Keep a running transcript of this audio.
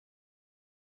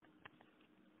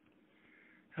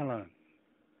Hello.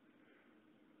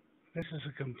 This is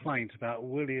a complaint about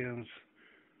Williams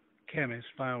Chemist,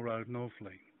 Vale Road,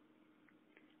 Northfleet.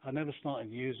 I never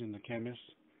started using the Chemist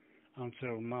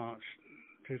until March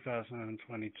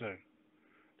 2022.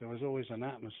 There was always an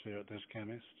atmosphere at this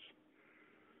Chemist,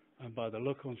 and by the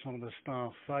look on some of the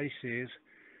staff faces,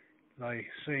 they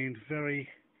seemed very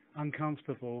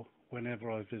uncomfortable whenever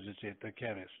I visited the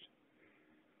Chemist.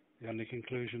 The only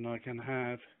conclusion I can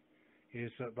have is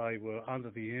that they were under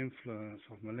the influence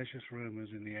of malicious rumours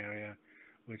in the area,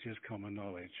 which is common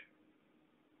knowledge.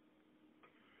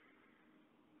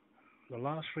 The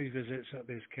last 3 visits at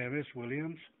this Chemist,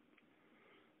 Williams,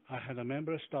 I had a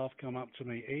member of staff come up to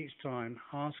me each time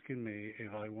asking me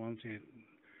if I wanted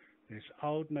this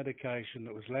old medication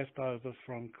that was left over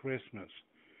from Christmas.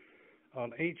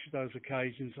 On each of those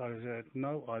occasions I said,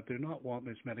 no, I do not want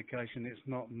this medication, it's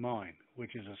not mine,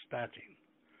 which is a statin.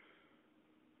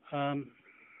 A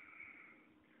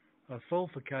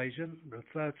fourth occasion, the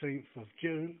 13th of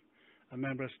June, a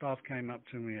member of staff came up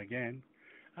to me again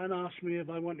and asked me if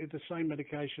I wanted the same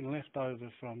medication left over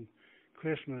from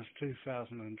Christmas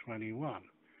 2021.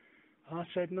 I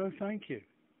said no thank you.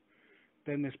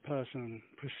 Then this person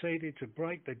proceeded to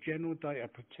break the general data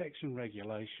protection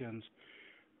regulations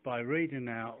by reading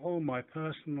out all my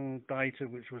personal data,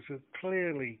 which was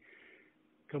clearly,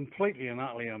 completely and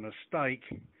utterly a mistake,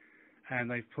 and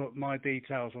they've put my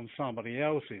details on somebody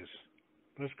else's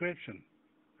prescription.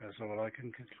 That's all I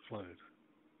can conclude.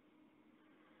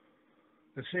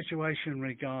 The situation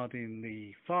regarding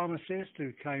the pharmacist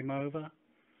who came over,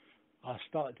 I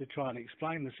started to try and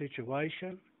explain the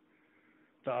situation,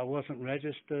 that I wasn't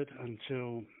registered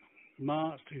until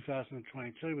March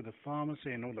 2022 with the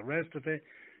pharmacy and all the rest of it.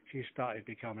 She started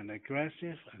becoming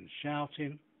aggressive and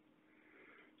shouting,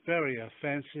 very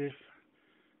offensive.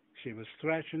 She was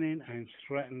threatening and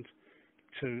threatened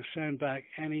to send back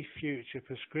any future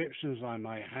prescriptions I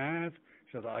may have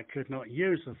so that I could not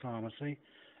use the pharmacy,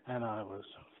 and I was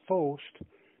forced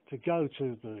to go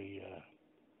to the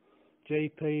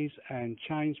GPs and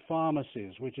change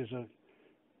pharmacies, which is a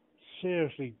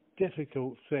seriously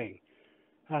difficult thing,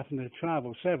 having to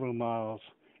travel several miles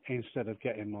instead of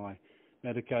getting my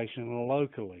medication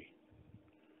locally.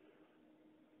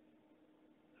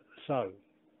 So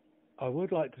I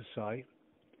would like to say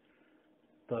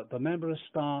that the member of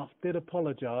staff did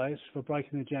apologise for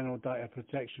breaking the general data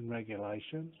protection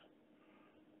regulations.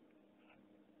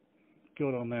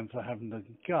 Good on them for having the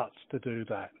guts to do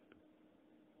that.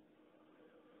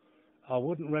 I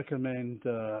wouldn't recommend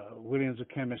Williams a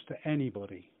Chemist to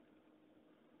anybody.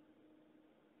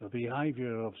 The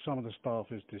behaviour of some of the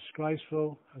staff is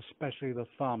disgraceful, especially the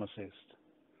pharmacist.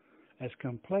 It's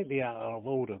completely out of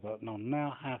order that I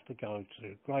now have to go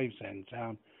to Gravesend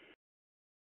town